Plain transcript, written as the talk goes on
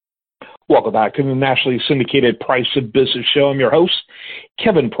Welcome back to the nationally syndicated Price of Business show. I'm your host,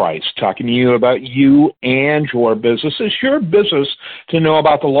 Kevin Price, talking to you about you and your business. It's your business to know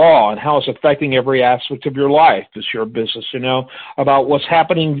about the law and how it's affecting every aspect of your life. It's your business to know about what's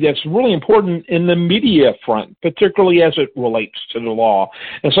happening that's really important in the media front, particularly as it relates to the law.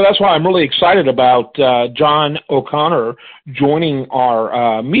 And so that's why I'm really excited about John O'Connor joining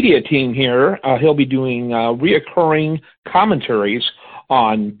our media team here. He'll be doing reoccurring commentaries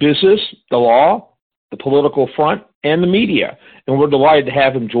on business, the law, the political front, and the media. And we're delighted to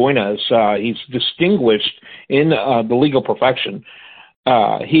have him join us. He's distinguished in the legal profession.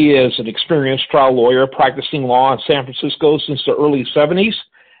 He is an experienced trial lawyer practicing law in San Francisco since the early 70s.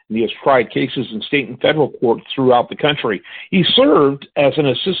 And he has tried cases in state and federal courts throughout the country. He served as an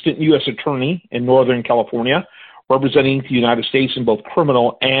assistant U.S. attorney in Northern California, representing the United States in both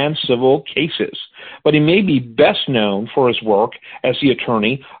criminal and civil cases. But he may be best known for his work as the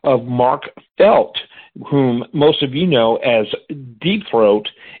attorney of Mark Felt, whom most of you know as Deep Throat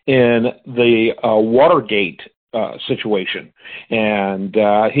in the Watergate situation. And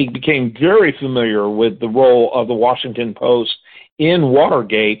he became very familiar with the role of the Washington Post in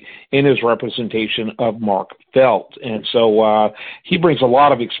Watergate in his representation of Mark Felt. And so he brings a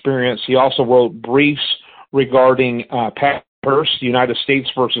lot of experience. He also wrote briefs regarding Patty Hearst, the United States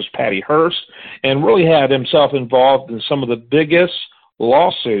versus Patty Hearst, and really had himself involved in some of the biggest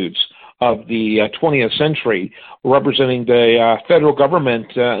lawsuits of the 20th century, representing the federal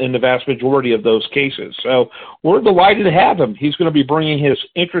government in the vast majority of those cases. So we're delighted to have him. He's going to be bringing his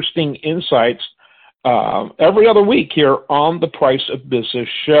interesting insights every other week here on the Price of Business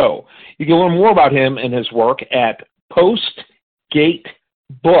show. You can learn more about him and his work at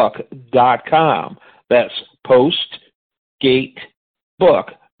postgatebook.com. That's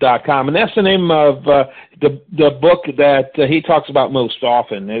postgatebook.com. And that's the name of the book that he talks about most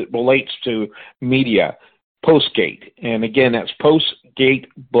often. It relates to media, Postgate. And again, that's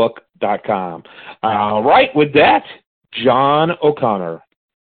postgatebook.com. All right, with that, John O'Connor.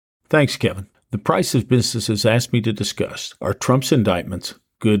 Thanks, Kevin. The Price of Business has asked me to discuss, are Trump's indictments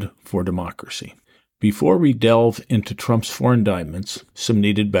good for democracy? Before we delve into Trump's four indictments, some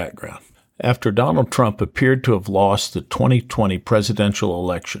needed background. After Donald Trump appeared to have lost the 2020 presidential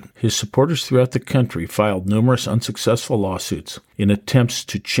election, his supporters throughout the country filed numerous unsuccessful lawsuits in attempts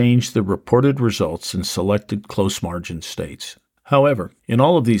to change the reported results in selected close margin states. However, in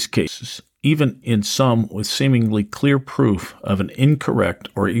all of these cases, even in some with seemingly clear proof of an incorrect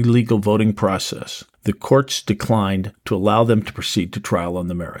or illegal voting process, the courts declined to allow them to proceed to trial on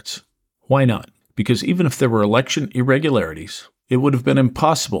the merits. Why not? Because even if there were election irregularities, it would have been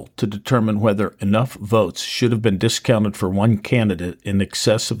impossible to determine whether enough votes should have been discounted for one candidate in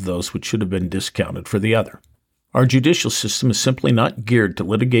excess of those which should have been discounted for the other. Our judicial system is simply not geared to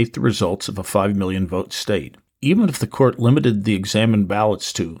litigate the results of a 5 million vote state. Even if the court limited the examined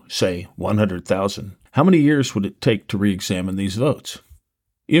ballots to, say, 100,000, how many years would it take to re-examine these votes?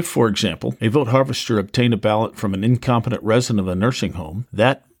 If, for example, a vote harvester obtained a ballot from an incompetent resident of a nursing home,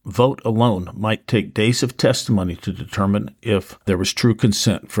 that vote alone might take days of testimony to determine if there was true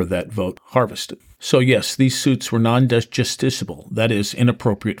consent for that vote harvested. So yes, these suits were non-justiciable, that is,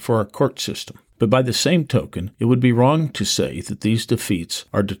 inappropriate for our court system. But by the same token, it would be wrong to say that these defeats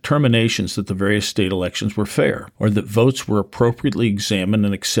are determinations that the various state elections were fair, or that votes were appropriately examined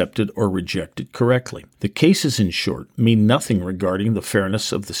and accepted or rejected correctly. The cases, in short, mean nothing regarding the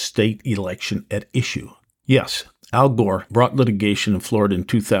fairness of the state election at issue. Yes, Al Gore brought litigation in Florida in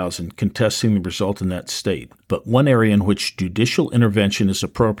 2000 contesting the result in that state, but one area in which judicial intervention is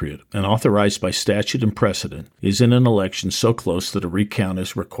appropriate and authorized by statute and precedent is in an election so close that a recount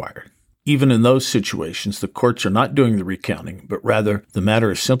is required. Even in those situations, the courts are not doing the recounting, but rather the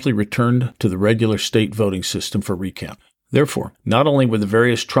matter is simply returned to the regular state voting system for recount. Therefore, not only were the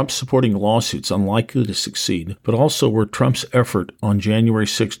various Trump-supporting lawsuits unlikely to succeed, but also were Trump's effort on January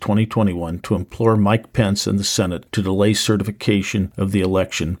 6, 2021 to implore Mike Pence and the Senate to delay certification of the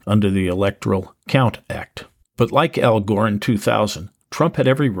election under the Electoral Count Act. But like Al Gore in 2000, Trump had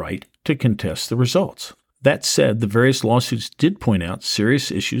every right to contest the results. That said, the various lawsuits did point out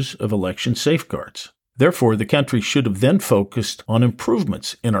serious issues of election safeguards. Therefore, the country should have then focused on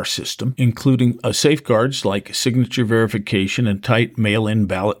improvements in our system, including safeguards like signature verification and tight mail-in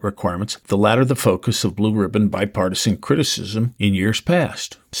ballot requirements, the latter the focus of blue ribbon bipartisan criticism in years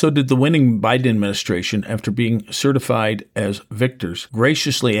past. So did the winning Biden administration, after being certified as victors,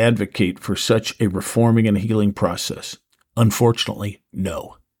 graciously advocate for such a reforming and healing process? Unfortunately,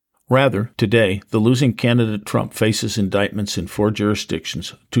 no. Rather, today, the losing candidate Trump faces indictments in 4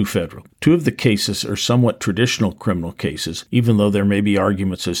 jurisdictions, 2 federal. 2 of the cases are somewhat traditional criminal cases, even though there may be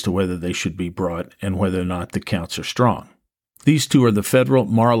arguments as to whether they should be brought and whether or not the counts are strong. These 2 are the federal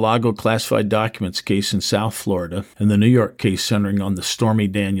Mar-a-Lago classified documents case in South Florida and the New York case centering on the Stormy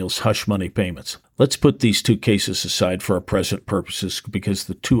Daniels hush money payments. Let's put these 2 cases aside for our present purposes because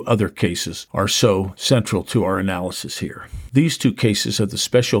the 2 other cases are so central to our analysis here. These 2 cases are the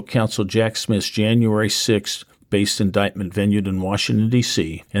special counsel Jack Smith's January 6th based indictment venued in Washington,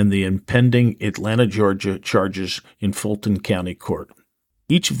 D.C., and the impending Atlanta, Georgia charges in Fulton County Court.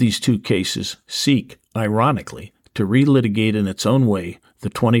 Each of these 2 cases seek, ironically, to relitigate in its own way the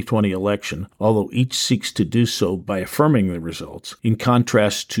 2020 election, although each seeks to do so by affirming the results, in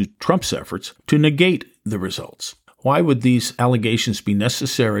contrast to Trump's efforts to negate the results. Why would these allegations be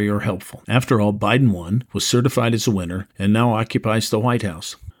necessary or helpful? After all, Biden won, was certified as a winner, and now occupies the White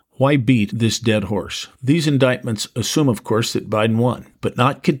House. Why beat this dead horse? These indictments assume, of course, that Biden won, but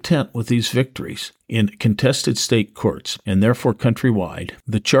not content with these victories in contested state courts, and therefore countrywide,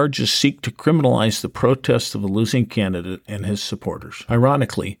 the charges seek to criminalize the protests of a losing candidate and his supporters.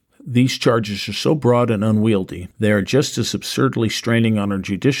 Ironically, these charges are so broad and unwieldy, they are just as absurdly straining on our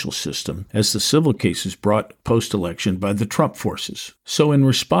judicial system as the civil cases brought post-election by the Trump forces. So in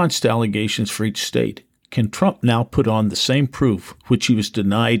response to allegations for each state, can Trump now put on the same proof which he was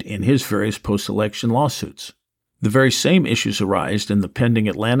denied in his various post-election lawsuits? The very same issues arise in the pending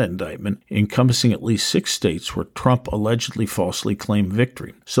Atlanta indictment, encompassing at least 6 states where Trump allegedly falsely claimed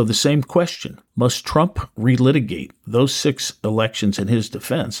victory. So the same question, must Trump relitigate those 6 elections in his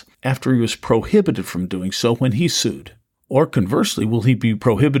defense after he was prohibited from doing so when he sued? Or conversely, will he be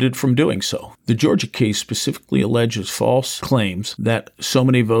prohibited from doing so? The Georgia case specifically alleges false claims that so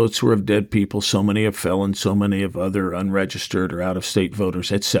many votes were of dead people, so many of felons, so many of other unregistered or out-of-state voters,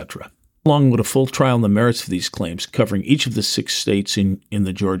 etc. Along with a full trial on the merits of these claims, covering each of the 6 states in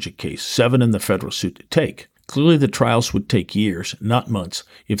the Georgia case, 7 in the federal suit to take. Clearly, the trials would take years, not months,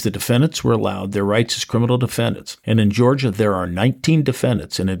 if the defendants were allowed their rights as criminal defendants. And in Georgia, there are 19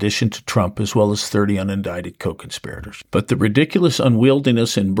 defendants in addition to Trump, as well as 30 unindicted co-conspirators. But the ridiculous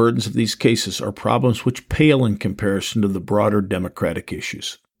unwieldiness and burdens of these cases are problems which pale in comparison to the broader democratic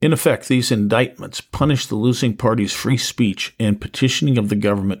issues. In effect, these indictments punish the losing party's free speech and petitioning of the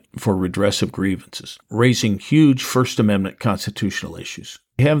government for redress of grievances, raising huge First Amendment constitutional issues.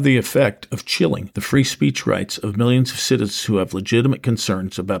 They have the effect of chilling the free speech rights of millions of citizens who have legitimate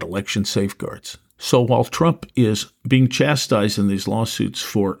concerns about election safeguards. So while Trump is being chastised in these lawsuits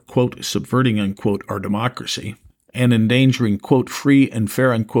for, quote, subverting, unquote, our democracy and endangering, quote, free and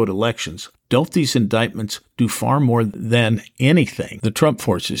fair, unquote, elections, don't these indictments do far more than anything the Trump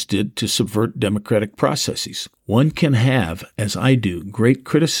forces did to subvert democratic processes? One can have, as I do, great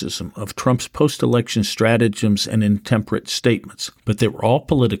criticism of Trump's post-election stratagems and intemperate statements, but they were all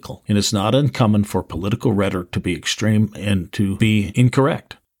political, and it's not uncommon for political rhetoric to be extreme and to be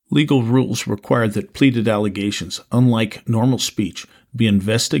incorrect. Legal rules require that pleaded allegations, unlike normal speech, be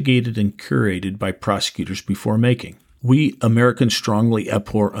investigated and curated by prosecutors before making. We Americans strongly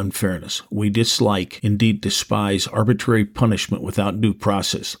abhor unfairness. We dislike, indeed despise, arbitrary punishment without due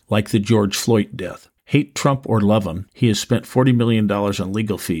process, like the George Floyd death. Hate Trump or love him, he has spent $40 million on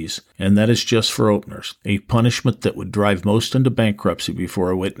legal fees, and that is just for openers, a punishment that would drive most into bankruptcy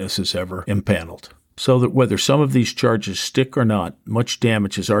before a witness is ever impaneled. So that whether some of these charges stick or not, much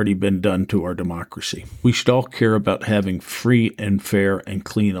damage has already been done to our democracy. We should all care about having free and fair and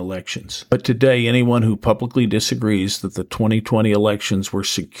clean elections. But today, anyone who publicly disagrees that the 2020 elections were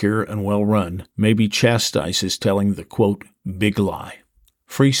secure and well run may be chastised as telling the, quote, big lie.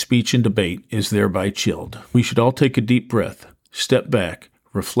 Free speech and debate is thereby chilled. We should all take a deep breath, step back,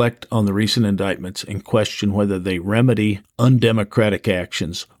 reflect on the recent indictments, and question whether they remedy undemocratic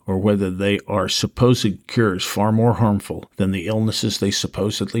actions or whether they are supposed cures far more harmful than the illnesses they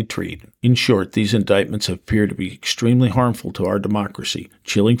supposedly treat. In short, these indictments appear to be extremely harmful to our democracy,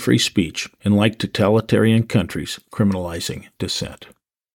 chilling free speech, and like totalitarian countries, criminalizing dissent.